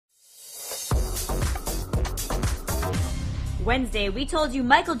Wednesday, we told you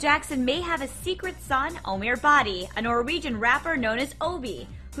Michael Jackson may have a secret son, Omer Body, a Norwegian rapper known as Obi,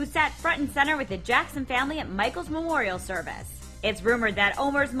 who sat front and center with the Jackson family at Michael's memorial service. It's rumored that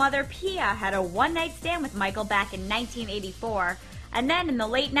Omer's mother, Pia, had a one-night stand with Michael back in 1984, and then in the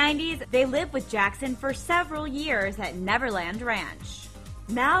late 90s, they lived with Jackson for several years at Neverland Ranch.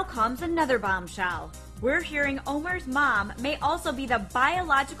 Now comes another bombshell. We're hearing Omer's mom may also be the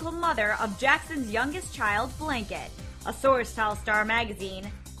biological mother of Jackson's youngest child, Blanket. A source tells Star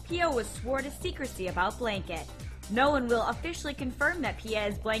Magazine, Pia was swore to secrecy about Blanket. No one will officially confirm that Pia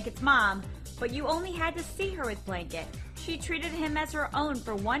is Blanket's mom, but you only had to see her with Blanket. She treated him as her own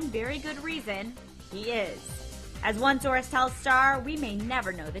for one very good reason: he is. As one source tells Star, we may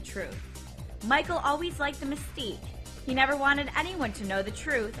never know the truth. Michael always liked the mystique. He never wanted anyone to know the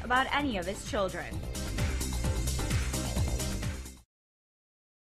truth about any of his children.